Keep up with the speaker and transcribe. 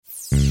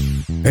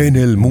En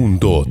el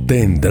mundo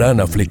tendrán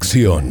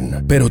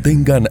aflicción, pero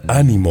tengan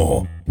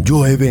ánimo.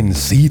 Yo he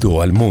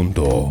vencido al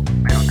mundo.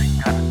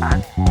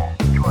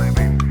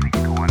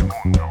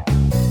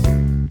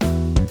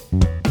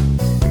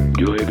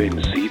 Yo he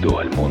vencido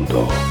al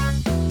mundo.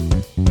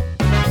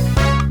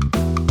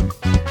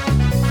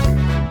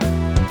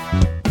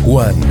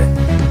 Juan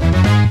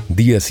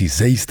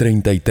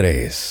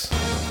 16:33.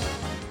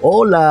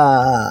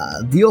 Hola,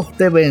 Dios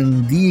te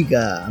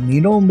bendiga. Mi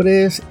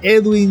nombre es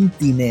Edwin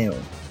Tineo.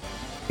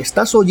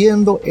 Estás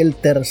oyendo el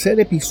tercer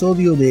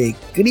episodio de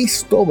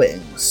Cristo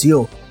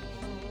Venció.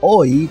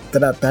 Hoy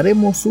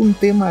trataremos un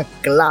tema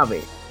clave,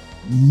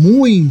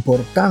 muy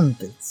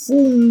importante,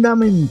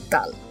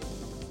 fundamental.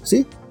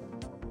 ¿Sí?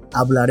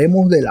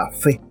 Hablaremos de la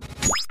fe.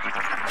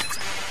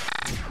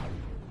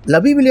 La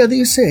Biblia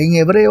dice en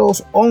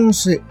Hebreos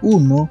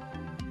 11:1,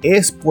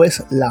 es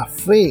pues la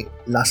fe,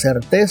 la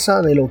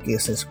certeza de lo que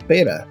se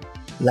espera,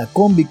 la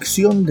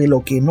convicción de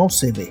lo que no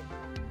se ve.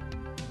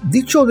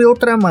 Dicho de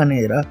otra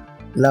manera,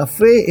 la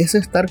fe es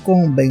estar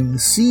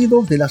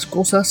convencidos de las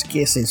cosas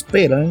que se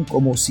esperan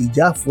como si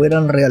ya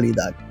fueran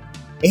realidad.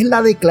 Es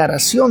la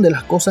declaración de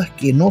las cosas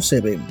que no se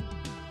ven.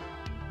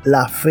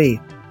 La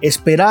fe,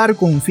 esperar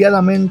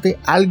confiadamente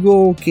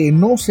algo que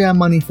no se ha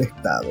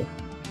manifestado.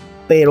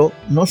 Pero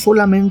no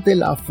solamente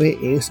la fe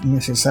es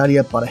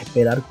necesaria para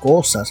esperar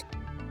cosas,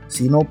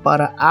 sino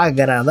para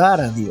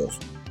agradar a Dios.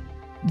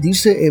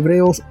 Dice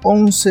Hebreos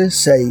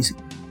 11:6,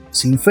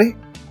 sin fe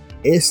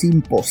es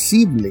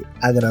imposible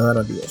agradar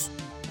a Dios.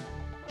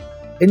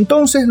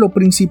 Entonces lo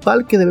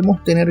principal que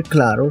debemos tener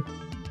claro,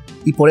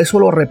 y por eso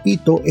lo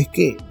repito, es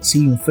que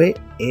sin fe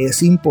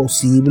es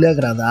imposible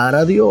agradar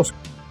a Dios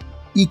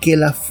y que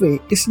la fe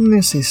es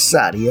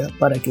necesaria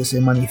para que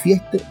se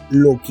manifieste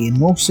lo que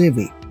no se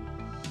ve.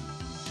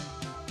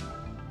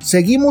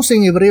 Seguimos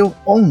en Hebreos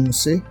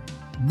 11,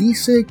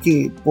 dice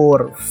que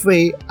por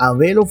fe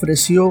Abel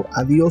ofreció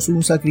a Dios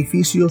un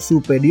sacrificio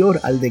superior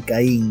al de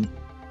Caín,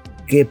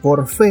 que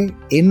por fe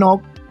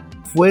Enoc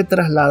fue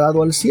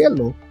trasladado al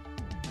cielo.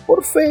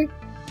 Por fe,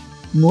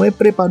 Noé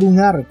preparó un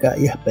arca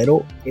y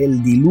esperó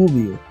el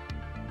diluvio.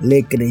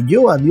 Le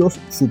creyó a Dios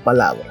su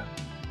palabra.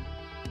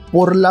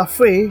 Por la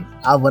fe,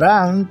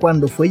 Abraham,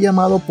 cuando fue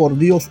llamado por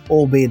Dios,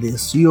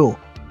 obedeció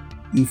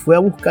y fue a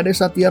buscar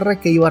esa tierra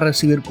que iba a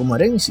recibir como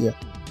herencia.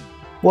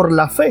 Por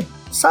la fe,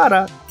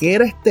 Sara, que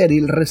era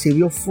estéril,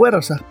 recibió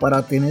fuerzas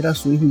para tener a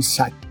su hijo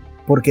Isaac,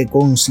 porque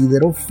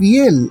consideró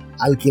fiel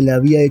al que le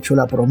había hecho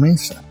la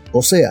promesa,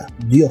 o sea,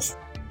 Dios.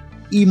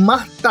 Y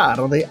más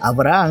tarde,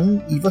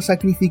 Abraham iba a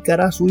sacrificar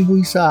a su hijo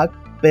Isaac,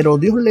 pero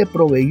Dios le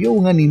proveyó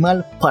un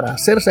animal para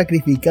ser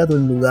sacrificado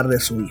en lugar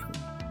de su hijo.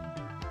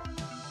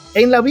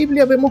 En la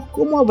Biblia vemos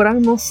cómo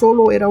Abraham no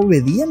solo era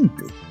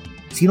obediente,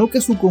 sino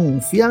que su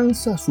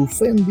confianza, su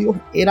fe en Dios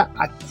era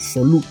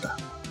absoluta.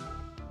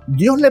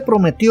 Dios le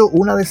prometió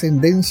una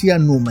descendencia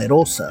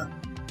numerosa,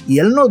 y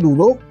él no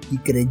dudó y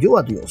creyó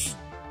a Dios.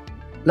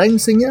 La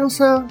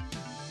enseñanza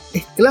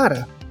es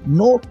clara.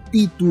 No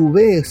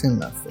titubees en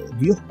la fe.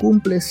 Dios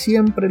cumple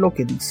siempre lo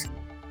que dice.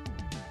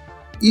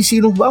 Y si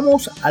nos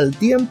vamos al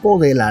tiempo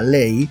de la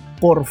ley,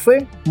 por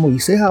fe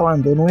Moisés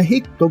abandonó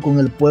Egipto con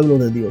el pueblo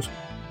de Dios,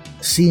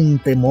 sin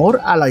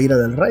temor a la ira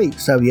del rey,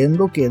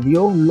 sabiendo que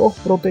Dios los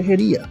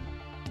protegería.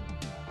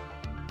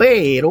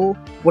 Pero,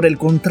 por el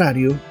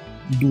contrario,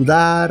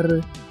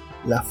 dudar,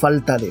 la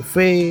falta de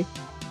fe,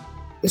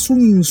 es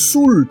un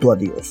insulto a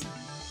Dios.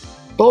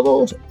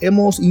 Todos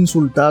hemos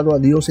insultado a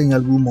Dios en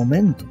algún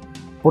momento,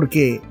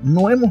 porque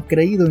no hemos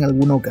creído en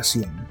alguna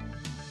ocasión.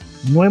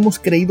 No hemos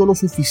creído lo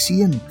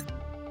suficiente.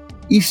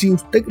 Y si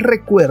usted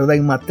recuerda,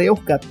 en Mateo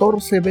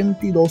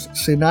 14:22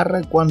 se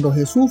narra cuando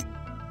Jesús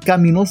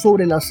caminó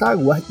sobre las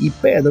aguas y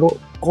Pedro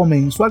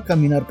comenzó a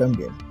caminar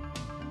también.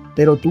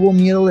 Pero tuvo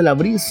miedo de la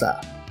brisa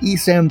y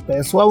se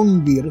empezó a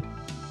hundir,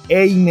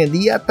 e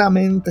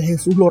inmediatamente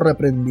Jesús lo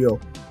reprendió.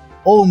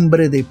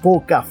 Hombre de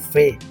poca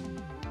fe,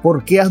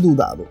 ¿por qué has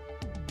dudado?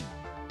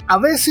 A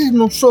veces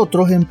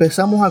nosotros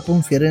empezamos a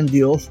confiar en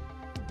Dios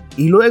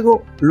y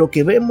luego lo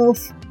que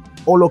vemos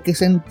o lo que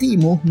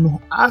sentimos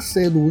nos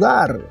hace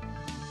dudar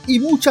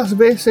y muchas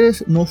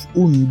veces nos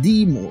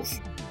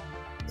hundimos.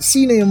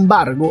 Sin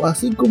embargo,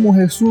 así como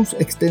Jesús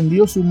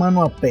extendió su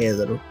mano a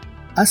Pedro,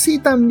 así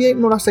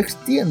también nos las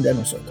extiende a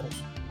nosotros.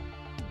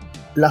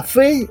 La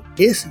fe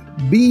es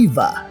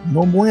viva,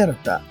 no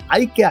muerta.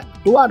 Hay que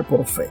actuar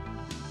por fe.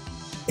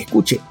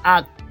 Escuche,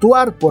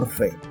 actuar por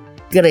fe.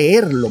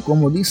 Creerlo,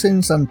 como dice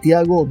en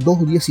Santiago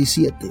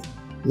 2:17.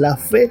 La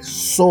fe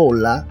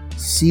sola,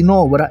 sin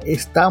obra,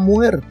 está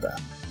muerta.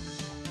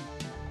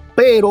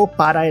 Pero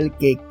para el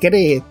que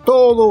cree,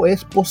 todo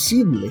es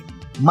posible.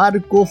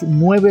 Marcos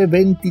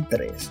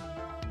 9:23.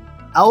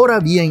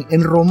 Ahora bien,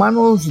 en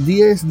Romanos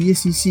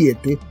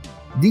 10:17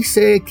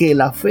 dice que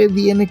la fe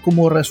viene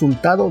como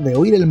resultado de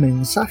oír el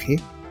mensaje,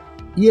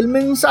 y el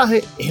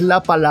mensaje es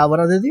la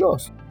palabra de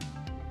Dios.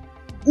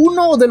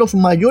 Uno de los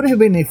mayores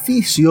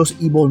beneficios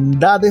y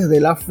bondades de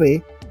la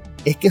fe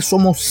es que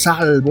somos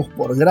salvos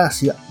por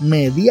gracia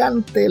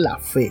mediante la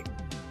fe.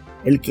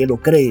 El que lo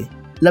cree,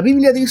 La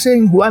Biblia dice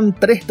en Juan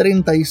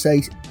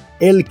 3:36,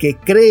 el que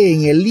cree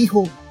en el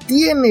Hijo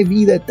tiene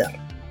vida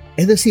eterna,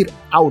 es decir,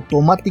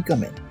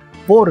 automáticamente,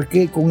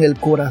 porque con el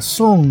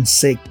corazón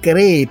se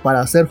cree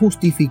para ser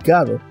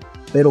justificado,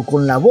 pero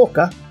con la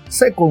boca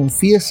se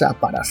confiesa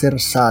para ser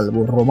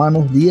salvo.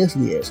 Romanos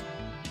 10:10.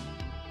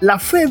 La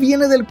fe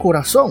viene del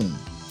corazón,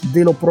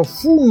 de lo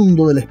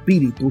profundo del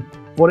espíritu.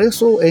 Por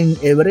eso en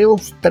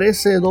Hebreos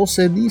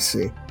 13:12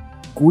 dice,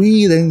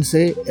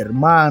 cuídense,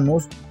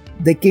 hermanos,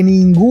 de que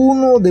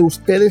ninguno de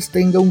ustedes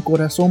tenga un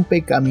corazón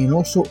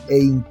pecaminoso e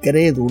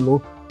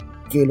incrédulo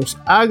que los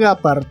haga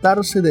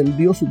apartarse del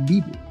Dios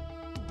vivo.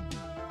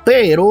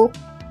 Pero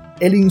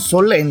el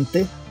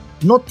insolente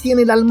no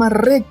tiene el alma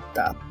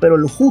recta, pero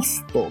el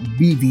justo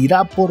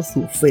vivirá por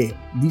su fe,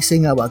 dice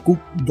en Habacuc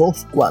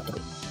 2:4.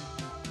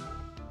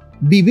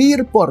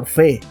 Vivir por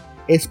fe,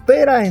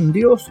 espera en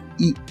Dios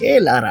y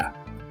Él hará.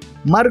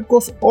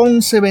 Marcos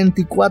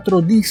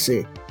 11:24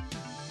 dice,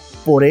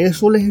 por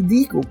eso les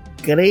digo,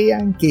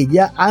 crean que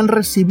ya han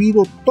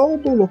recibido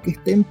todo lo que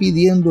estén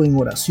pidiendo en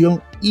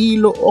oración y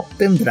lo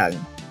obtendrán.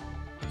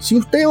 Si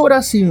usted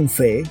ora sin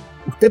fe,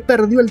 usted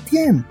perdió el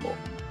tiempo.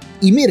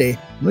 Y mire,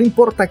 no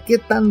importa qué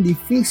tan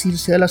difícil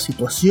sea la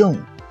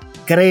situación,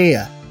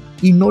 crea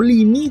y no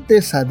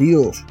limites a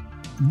Dios.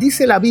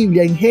 Dice la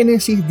Biblia en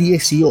Génesis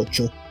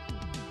 18,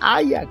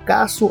 ¿hay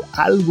acaso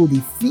algo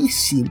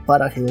difícil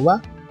para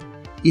Jehová?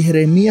 Y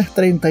Jeremías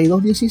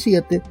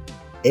 32:17,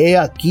 he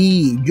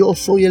aquí, yo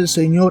soy el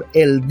Señor,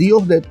 el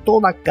Dios de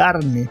toda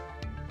carne.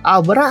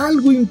 ¿Habrá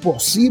algo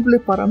imposible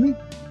para mí?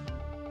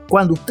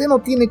 Cuando usted no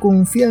tiene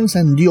confianza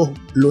en Dios,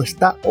 lo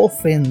está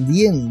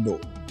ofendiendo,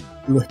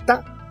 lo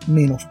está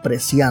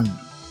menospreciando.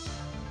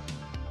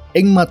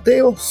 En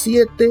Mateo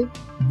 7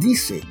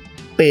 dice,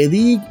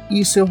 pedid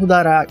y se os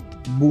dará,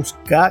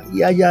 buscad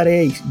y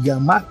hallaréis,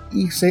 llamad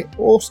y se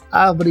os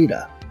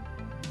abrirá.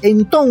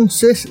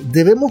 Entonces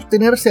debemos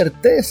tener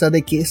certeza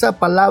de que esa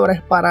palabra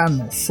es para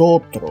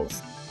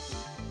nosotros.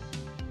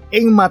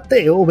 En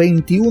Mateo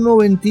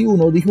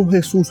 21:21 dijo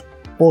Jesús,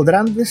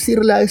 podrán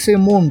decirle a ese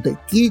monte,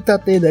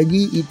 quítate de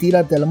allí y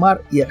tírate al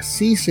mar, y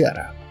así se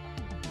hará.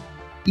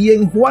 Y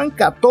en Juan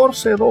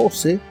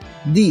 14:12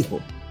 dijo,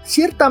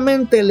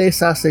 ciertamente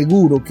les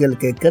aseguro que el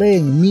que cree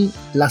en mí,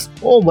 las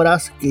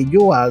obras que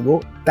yo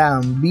hago,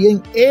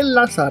 también él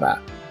las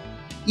hará,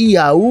 y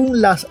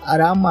aún las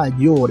hará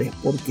mayores,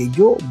 porque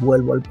yo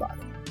vuelvo al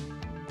Padre.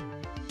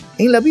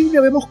 En la Biblia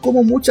vemos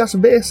cómo muchas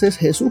veces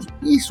Jesús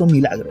hizo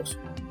milagros.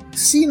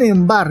 Sin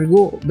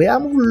embargo,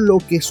 veamos lo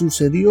que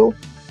sucedió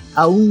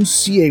a un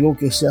ciego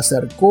que se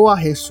acercó a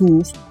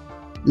Jesús,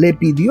 le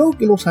pidió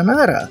que lo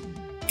sanara,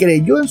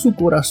 creyó en su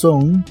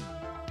corazón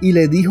y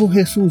le dijo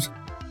Jesús,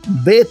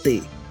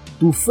 vete,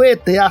 tu fe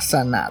te ha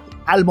sanado.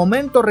 Al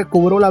momento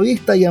recobró la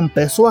vista y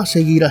empezó a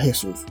seguir a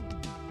Jesús.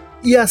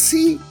 Y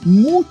así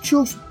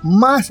muchos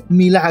más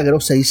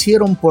milagros se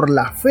hicieron por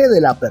la fe de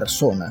la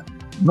persona,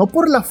 no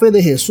por la fe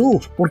de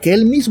Jesús, porque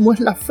Él mismo es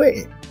la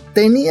fe.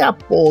 Tenía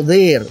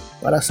poder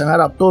para sanar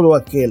a todo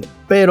aquel,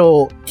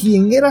 pero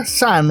quien era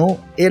sano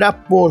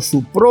era por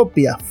su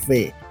propia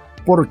fe,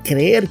 por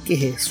creer que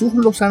Jesús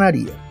lo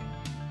sanaría.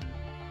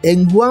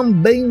 En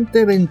Juan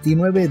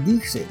 20:29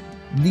 dice,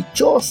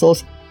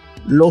 dichosos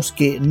los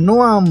que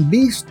no han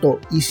visto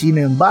y sin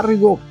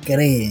embargo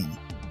creen.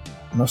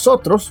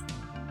 Nosotros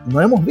no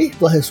hemos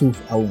visto a Jesús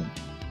aún,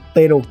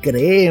 pero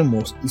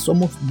creemos y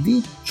somos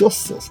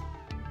dichosos.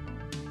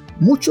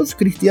 Muchos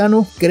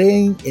cristianos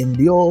creen en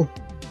Dios,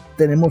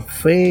 tenemos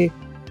fe,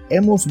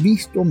 hemos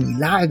visto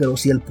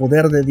milagros y el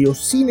poder de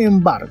Dios. Sin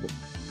embargo,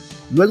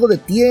 luego de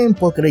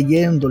tiempo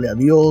creyéndole a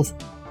Dios,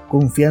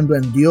 confiando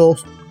en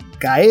Dios,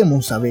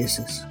 caemos a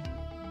veces.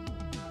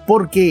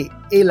 Porque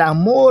el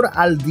amor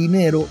al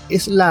dinero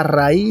es la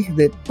raíz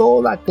de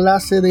toda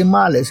clase de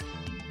males.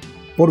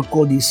 Por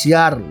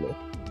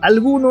codiciarlo,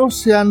 algunos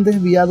se han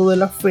desviado de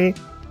la fe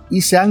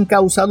y se han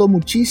causado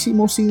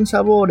muchísimos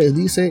sinsabores,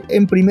 dice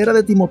en 1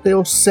 de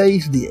Timoteo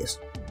 6:10.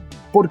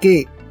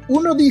 Porque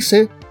uno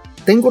dice,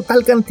 tengo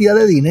tal cantidad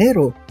de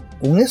dinero,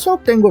 con eso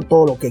obtengo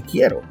todo lo que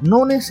quiero,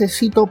 no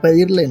necesito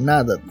pedirle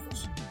nada a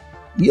Dios.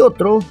 Y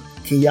otros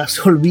que ya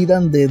se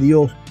olvidan de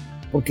Dios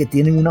porque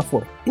tienen una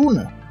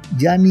fortuna,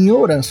 ya ni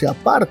oran, se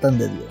apartan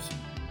de Dios.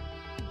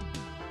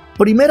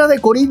 1 de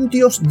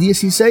Corintios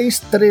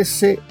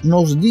 16:13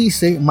 nos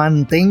dice,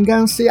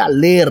 manténganse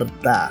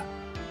alerta,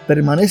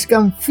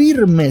 permanezcan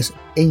firmes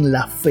en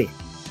la fe,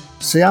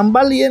 sean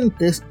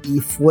valientes y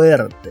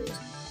fuertes.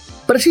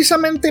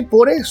 Precisamente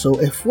por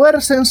eso,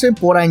 esfuércense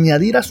por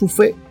añadir a su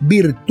fe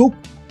virtud,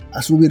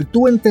 a su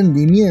virtud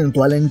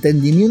entendimiento, al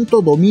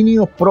entendimiento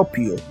dominio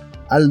propio,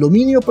 al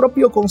dominio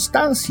propio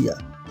constancia,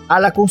 a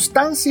la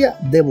constancia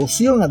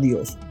devoción a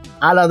Dios,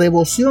 a la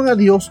devoción a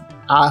Dios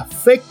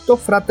afecto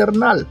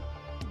fraternal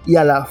y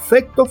al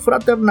afecto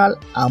fraternal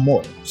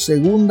amor.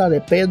 Segunda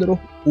de Pedro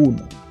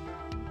 1.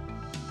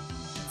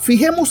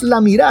 Fijemos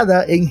la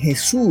mirada en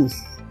Jesús,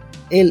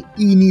 el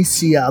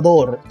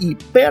iniciador y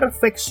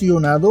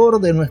perfeccionador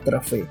de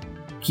nuestra fe,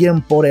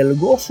 quien por el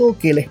gozo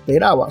que le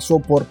esperaba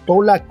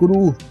soportó la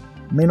cruz,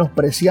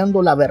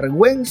 menospreciando la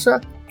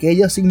vergüenza que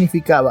ella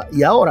significaba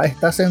y ahora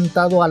está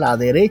sentado a la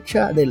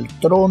derecha del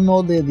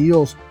trono de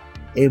Dios.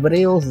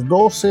 Hebreos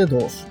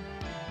 12:2.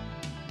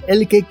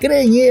 El que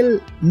cree en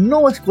él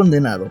no es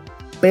condenado,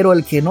 pero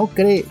el que no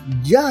cree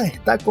ya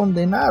está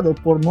condenado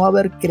por no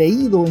haber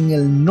creído en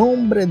el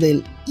nombre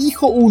del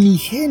Hijo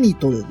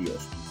unigénito de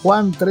Dios.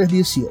 Juan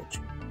 3:18.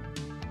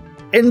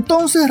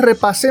 Entonces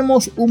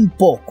repasemos un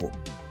poco.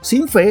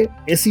 Sin fe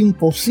es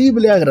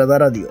imposible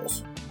agradar a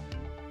Dios.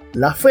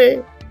 La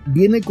fe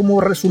viene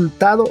como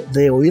resultado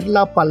de oír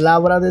la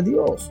palabra de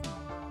Dios.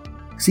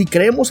 Si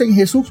creemos en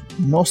Jesús,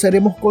 no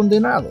seremos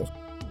condenados.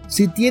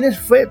 Si tienes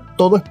fe,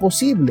 todo es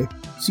posible.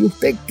 Si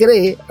usted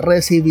cree,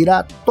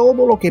 recibirá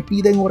todo lo que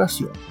pide en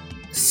oración.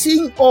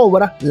 Sin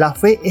obra, la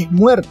fe es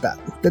muerta.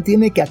 Usted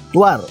tiene que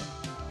actuar.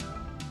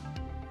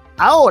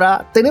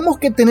 Ahora, tenemos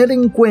que tener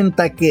en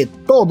cuenta que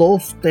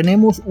todos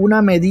tenemos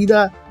una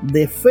medida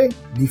de fe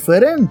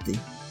diferente.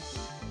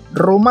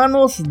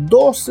 Romanos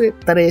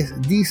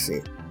 12:3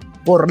 dice: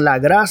 por la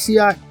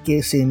gracia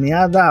que se me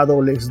ha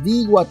dado, les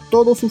digo a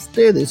todos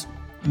ustedes,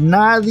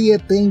 nadie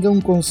tenga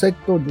un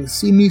concepto de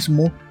sí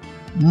mismo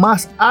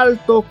más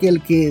alto que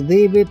el que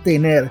debe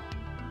tener,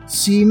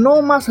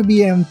 sino más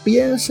bien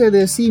piense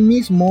de sí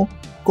mismo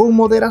con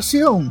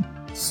moderación,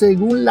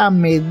 según la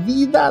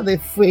medida de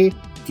fe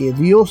que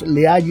Dios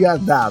le haya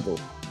dado.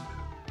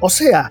 O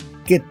sea,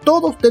 que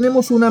todos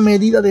tenemos una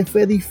medida de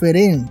fe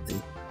diferente.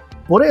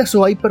 Por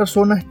eso hay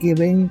personas que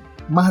ven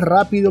más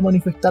rápido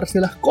manifestarse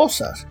las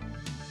cosas,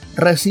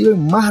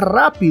 reciben más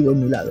rápido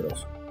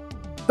milagros.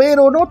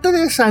 Pero no te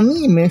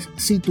desanimes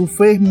si tu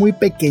fe es muy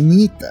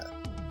pequeñita.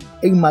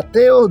 En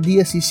Mateo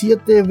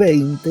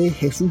 17:20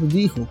 Jesús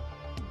dijo: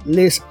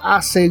 les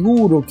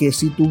aseguro que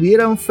si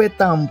tuvieran fe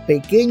tan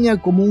pequeña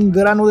como un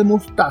grano de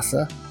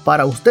mostaza,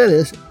 para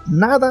ustedes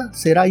nada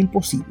será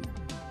imposible.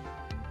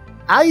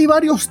 Hay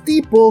varios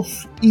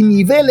tipos y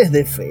niveles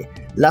de fe.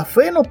 La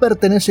fe no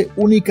pertenece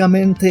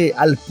únicamente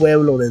al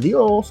pueblo de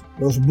Dios.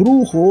 Los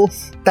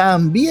brujos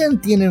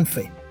también tienen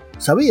fe.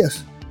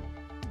 ¿Sabías?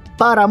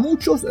 Para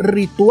muchos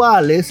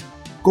rituales,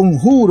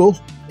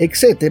 conjuros,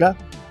 etc.,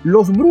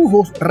 los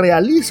brujos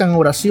realizan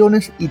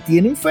oraciones y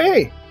tienen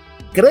fe.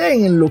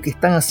 Creen en lo que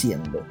están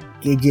haciendo,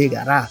 que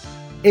llegará,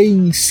 e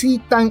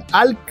incitan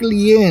al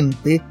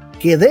cliente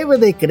que debe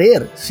de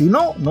creer, si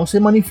no, no se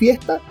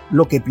manifiesta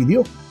lo que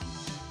pidió.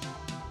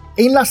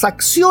 En las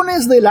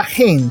acciones de la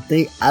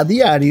gente a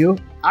diario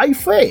hay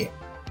fe.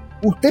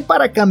 Usted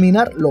para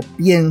caminar lo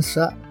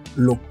piensa,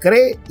 lo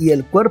cree y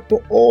el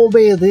cuerpo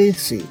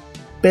obedece.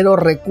 Pero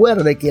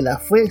recuerde que la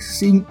fe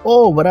sin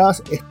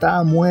obras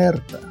está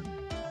muerta.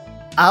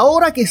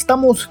 Ahora que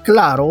estamos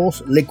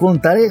claros, le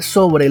contaré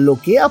sobre lo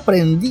que he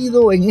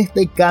aprendido en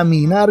este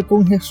caminar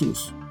con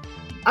Jesús.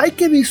 Hay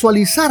que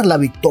visualizar la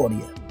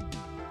victoria.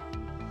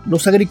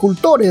 Los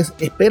agricultores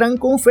esperan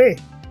con fe.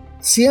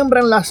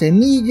 Siembran la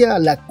semilla,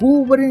 la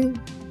cubren,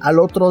 al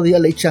otro día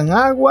le echan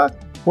agua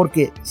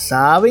porque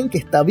saben que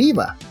está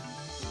viva.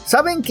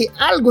 Saben que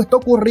algo está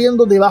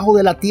ocurriendo debajo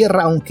de la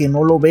tierra aunque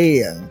no lo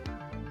vean.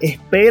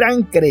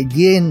 Esperan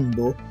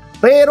creyendo,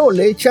 pero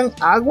le echan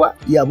agua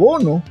y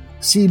abono.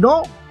 Si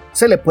no,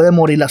 se le puede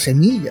morir la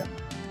semilla.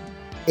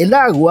 El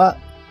agua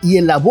y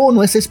el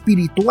abono es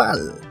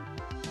espiritual.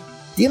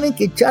 Tienen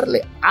que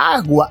echarle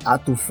agua a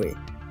tu fe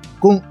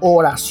con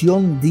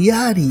oración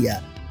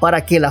diaria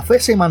para que la fe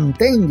se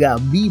mantenga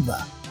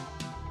viva.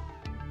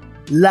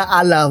 La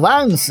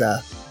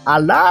alabanza,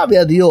 alabe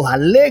a Dios,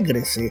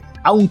 alégrese,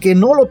 aunque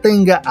no lo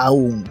tenga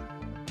aún.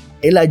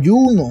 El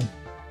ayuno,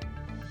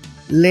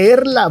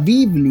 leer la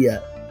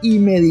Biblia y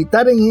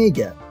meditar en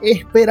ella,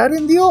 esperar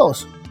en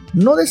Dios,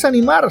 no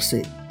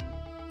desanimarse,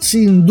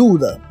 sin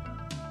duda,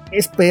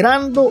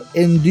 esperando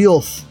en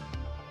Dios,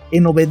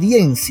 en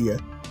obediencia,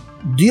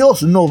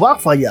 Dios no va a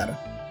fallar.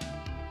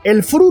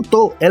 El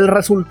fruto, el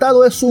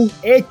resultado es un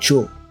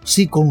hecho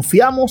si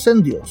confiamos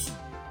en Dios.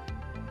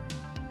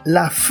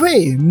 La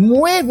fe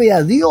mueve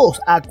a Dios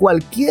a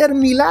cualquier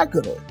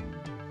milagro.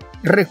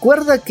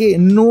 Recuerda que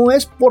no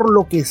es por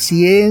lo que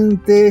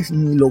sientes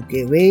ni lo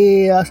que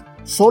veas,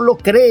 solo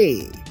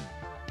cree.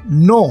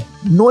 No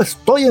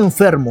estoy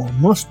enfermo,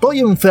 no estoy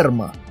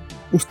enferma.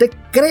 Usted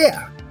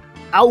crea.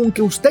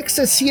 Aunque usted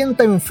se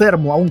sienta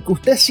enfermo, aunque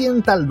usted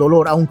sienta el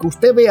dolor, aunque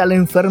usted vea la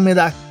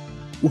enfermedad,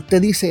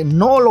 usted dice,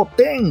 no lo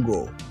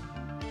tengo.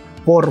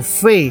 Por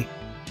fe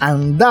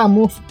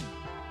andamos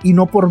y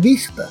no por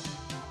vista.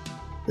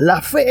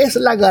 La fe es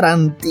la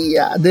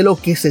garantía de lo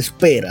que se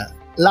espera,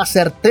 la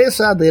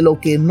certeza de lo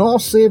que no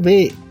se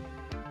ve.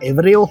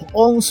 Hebreos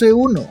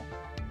 11:1.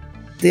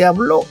 Te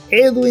habló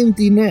Edwin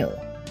Tineo.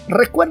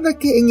 Recuerda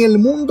que en el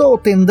mundo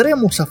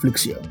tendremos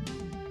aflicción,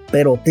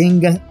 pero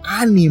tengan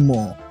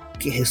ánimo,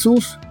 que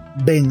Jesús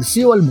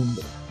venció al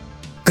mundo.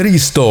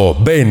 Cristo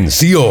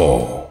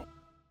venció.